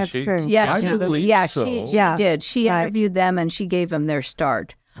 Oh, really? That's She- true. Yeah, I she, believe yeah, so. she Yeah. did. She Right. interviewed them and she gave them their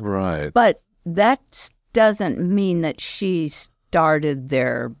start. Right. But that doesn't mean that she started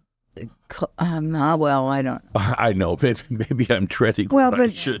their. Well, I don't. I know, but maybe I'm treading Well, where I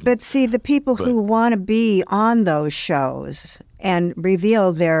shouldn't. but see, the people who want to be on those shows and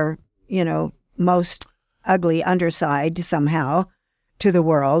reveal their, most ugly underside somehow to the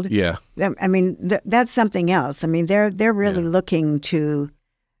world. Yeah. I mean, that's something else. I mean, they're really looking to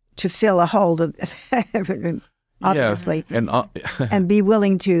fill a hole of, obviously, Yeah. and be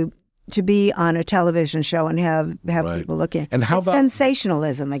willing to be on a television show and have Right. people looking. And how It's about-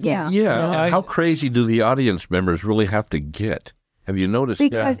 sensationalism again? Yeah. and how crazy do the audience members really have to get? Have you noticed?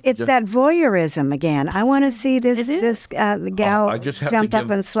 Because it's that voyeurism again. I want to see this gal I just have jump to up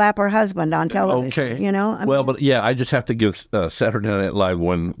and slap her husband on television. Okay. You know? But yeah, I just have to give Saturday Night Live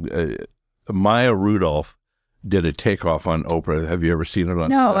one. Maya Rudolph did a takeoff on Oprah. Have you ever seen it on?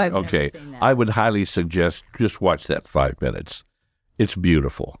 No, I've never seen that. I would highly suggest just watch that 5 minutes. It's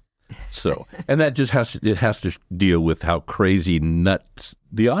beautiful. So, and that just has to deal with how crazy nuts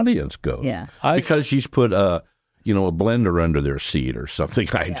the audience goes. Yeah. Because she's put a blender under their seat or something.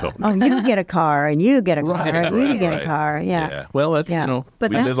 I don't know. Oh, you get a car, and you get a car, and you get a car. Yeah. Yeah. Well, that's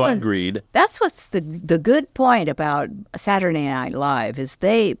But we live on greed. That's what's the good point about Saturday Night Live is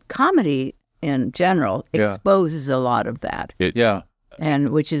comedy in general exposes a lot of that. And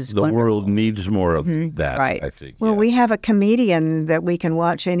which is the world needs more of that, right. I think. Well, we have a comedian that we can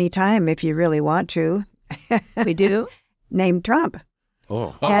watch anytime if you really want to. We do? Named Trump.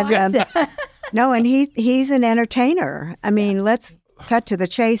 Oh. And, no, and he's an entertainer. I mean, let's cut to the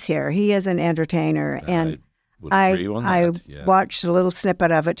chase here. He is an entertainer. And I watched a little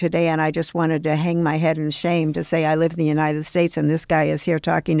snippet of it today, and I just wanted to hang my head in shame to say I live in the United States, and this guy is here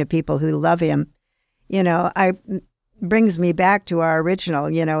talking to people who love him. Brings me back to our original.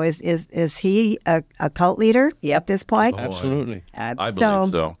 Is he a cult leader at this point? Absolutely. I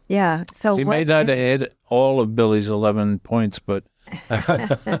believe so. Yeah. So he may not have had all of Billie's 11 points, but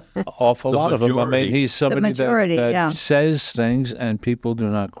awful lot of them. I mean, he's somebody that says things and people do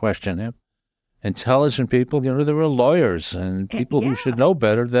not question him. Intelligent people, there were lawyers and people who should know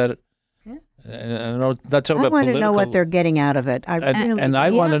better that. I want to know what they're getting out of it. I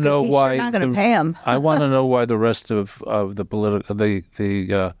want to know why. Not going to pay him. I want to know why the rest of the political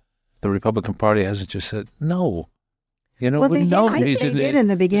the Republican Party hasn't just said no. Well, they did in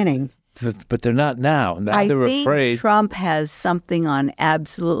the beginning, but they're not now. Now they're afraid. Trump has something on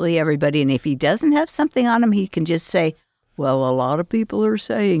absolutely everybody, and if he doesn't have something on him, he can just say, "Well, a lot of people are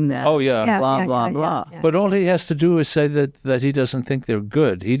saying that." Oh yeah, blah blah blah. Yeah. But all he has to do is say that he doesn't think they're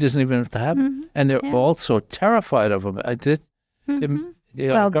good. He doesn't even have to have them, and they're all so terrified of him.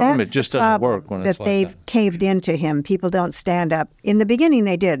 Government just doesn't work when it's like they've caved into him. People don't stand up. In the beginning,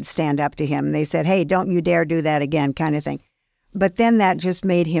 they did stand up to him. They said, "Hey, don't you dare do that again," kind of thing. But then that just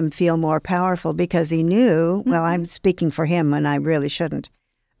made him feel more powerful because he knew. Well, I'm speaking for him, and I really shouldn't.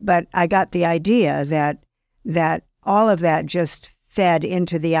 But I got the idea that all of that just fed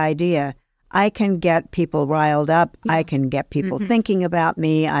into the idea, I can get people riled up. Yeah. I can get people thinking about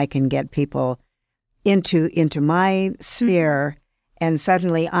me. I can get people into my sphere. And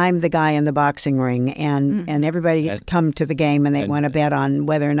suddenly I'm the guy in the boxing ring. And everybody come to the game and they want to bet on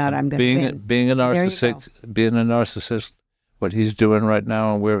whether or not I'm going to win. Being a narcissist, what he's doing right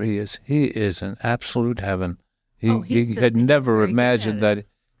now and where he is in absolute heaven. He had never imagined that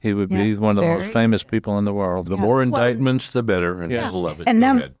he would be one of the most famous people in the world. The more indictments, the better, and people love it. And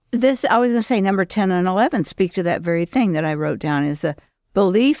I was going to say number 10 and 11 speak to that very thing that I wrote down, is a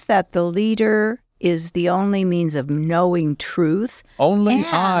belief that the leader is the only means of knowing truth. Only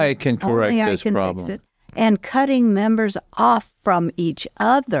I can correct this problem. And cutting members off from each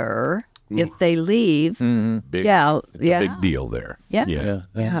other if they leave. Big deal there.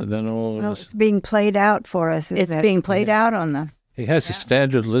 It's being played out for us. It's being played out on the... He has a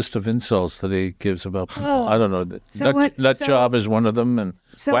standard list of insults that he gives about, I don't know, nut job is one of them. And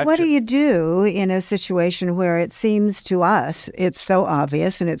so what do you do in a situation where it seems to us, it's so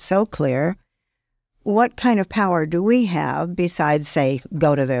obvious and it's so clear? What kind of power do we have besides, say,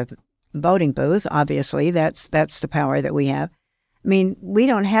 go to the voting booth? Obviously, that's the power that we have. I mean, we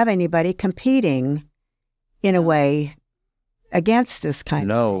don't have anybody competing in a way against this kind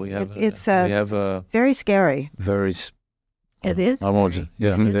of thing. It's very scary. Very It is. I won't.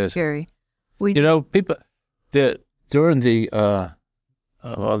 Yeah, it is scary. People. During a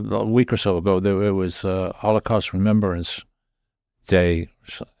week or so ago, there was Holocaust Remembrance Day,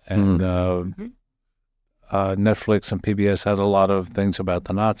 and Netflix and PBS had a lot of things about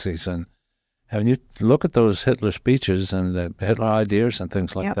the Nazis, and you look at those Hitler speeches and the Hitler ideas and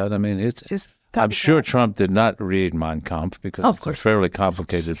things like that. I mean, it's just. I'm sure Trump did not read Mein Kampf because it's a fairly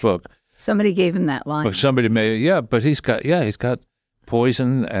complicated book. Somebody gave him that line. But somebody but he's got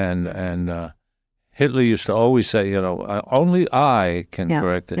poison and Hitler used to always say, only I can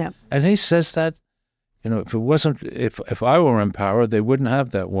correct it. Yeah. And he says that, if it wasn't, if I were in power, they wouldn't have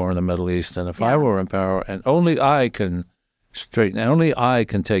that war in the Middle East. And if I were in power, and only I can only I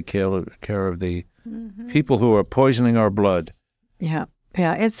can take care of the people who are poisoning our blood. Yeah.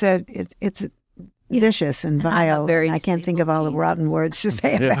 Yeah. It's vicious and vile. I can't think of all the rotten words to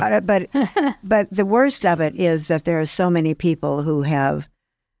say about it, but the worst of it is that there are so many people who have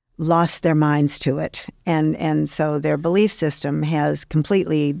lost their minds to it. And so their belief system has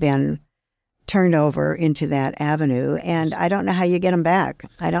completely been turned over into that avenue. And I don't know how you get them back.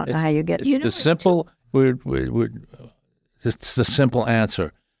 I don't know how you get... It's the simple... It's the simple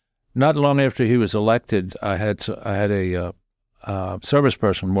answer. Not long after he was elected, I had a service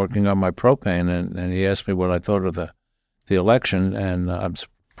person working on my propane, and he asked me what I thought of the election, and I'm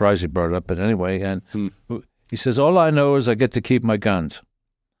surprised he brought it up, but anyway, and he says, all I know is I get to keep my guns.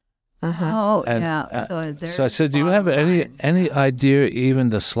 Oh, And, yeah. So I said, do you have any idea, even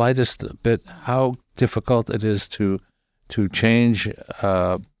the slightest bit, how difficult it is to change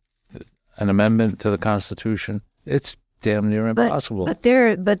an amendment to the Constitution? It's damn near impossible. But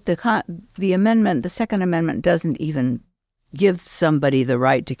the amendment, the Second Amendment, doesn't even give somebody the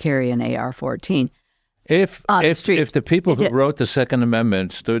right to carry an AR-14. If the people who wrote the Second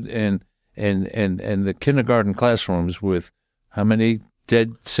Amendment stood in the kindergarten classrooms with how many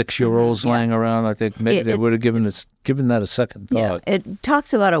dead 6-year-olds lying around, I think maybe they would have given that a second thought. Yeah, it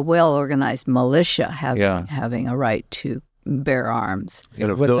talks about a well-organized militia having a right to bear arms.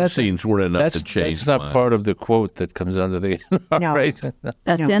 And if those scenes weren't enough to change, that's not part of the quote that comes under the NRA. No.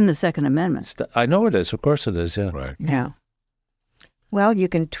 That's in the Second Amendment. I know it is. Of course it is. Yeah. Right. Yeah. Well, you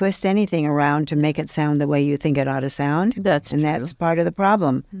can twist anything around to make it sound the way you think it ought to sound. That's and true. That's part of the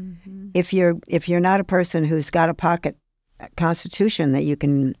problem. Mm-hmm. If you're not a person who's got a pocket constitution that you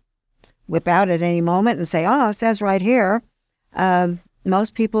can whip out at any moment and say, "Oh, it says right here,"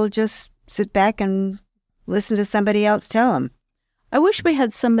 most people just sit back and listen to somebody else tell them. I wish we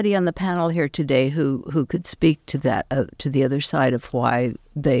had somebody on the panel here today who could speak to that, to the other side of why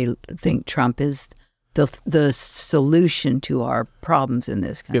they think Trump is the solution to our problems in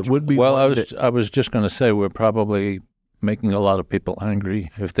this country. It would be. Well, I was just going to say we're probably making a lot of people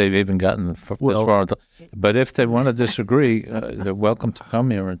angry if they've even gotten this far. But if they want to disagree, they're welcome to come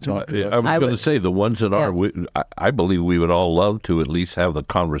here and talk to us. I was going to say the ones that are. I believe we would all love to at least have the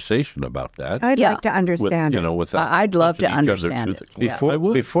conversation about that. I'd like to understand. I'd love to understand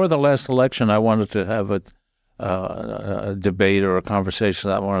it. Before the last election, I wanted to have a debate or a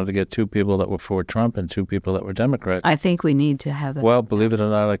conversation. I wanted to get 2 people that were for Trump and 2 people that were Democrats. I think we need to have that. Well, believe it or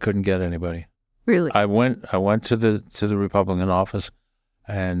not, I couldn't get anybody. Really? I went to the Republican office,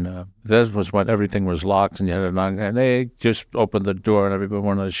 and this was when everything was locked, and you had to knock, and they just opened the door, and everybody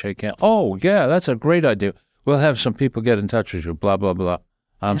wanted to shake hands. Oh, yeah, that's a great idea. We'll have some people get in touch with you, blah, blah, blah.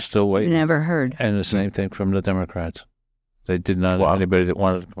 I'm still waiting. Never heard. And the same thing from the Democrats. They did not have anybody that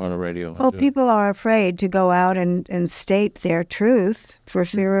wanted to come on the radio. Well, people are afraid to go out and state their truth for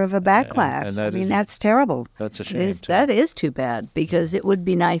fear of a backlash. And that's terrible. That's a shame. That is too bad, because it would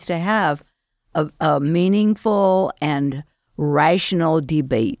be nice to have a meaningful and rational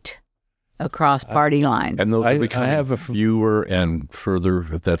debate across party lines. And those I have fewer and further,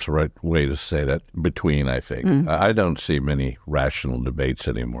 if that's the right way to say that, between, I think. Mm-hmm. I don't see many rational debates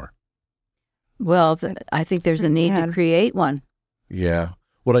anymore. Well, I think there's a need to create one. Yeah.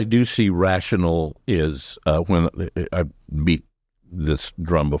 What I do see rational is when I beat this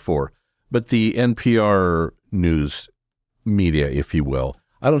drum before, but the NPR news media, if you will,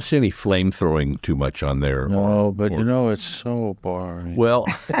 I don't see any flame throwing too much on there. No, but it's so boring. Well,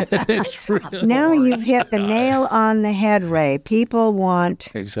 it's really now you've hit the nail on the head, Ray. People want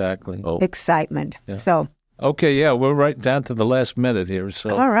excitement. Yeah. So we're right down to the last minute here.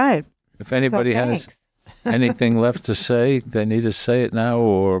 So all right. If anybody has anything left to say, they need to say it now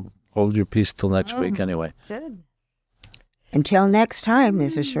or hold your peace till next week anyway. Good. Until next time,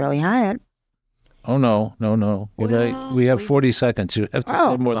 Mrs. Shirley Hyatt. Oh, no. Well, we have 40 seconds. You have to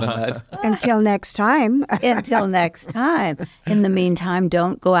say more than that. Until next time. Until next time. In the meantime,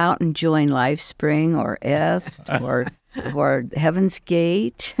 don't go out and join LifeSpring or EST or Heaven's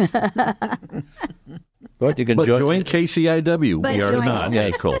Gate. But you can join KCIW. We are not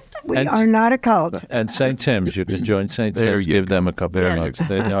a cult. We are not a cult. And St. Tim's. You can join St. Tim's. Give them a couple of bucks.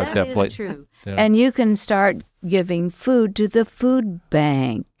 That is true. Yeah. And you can start giving food to the food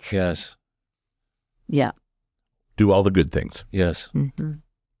bank. Yes. Yeah. Do all the good things. Yes. Mm-hmm.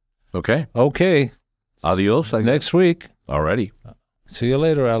 Okay. Adios. Next week. Alrighty. See you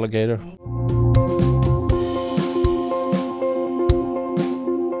later, alligator.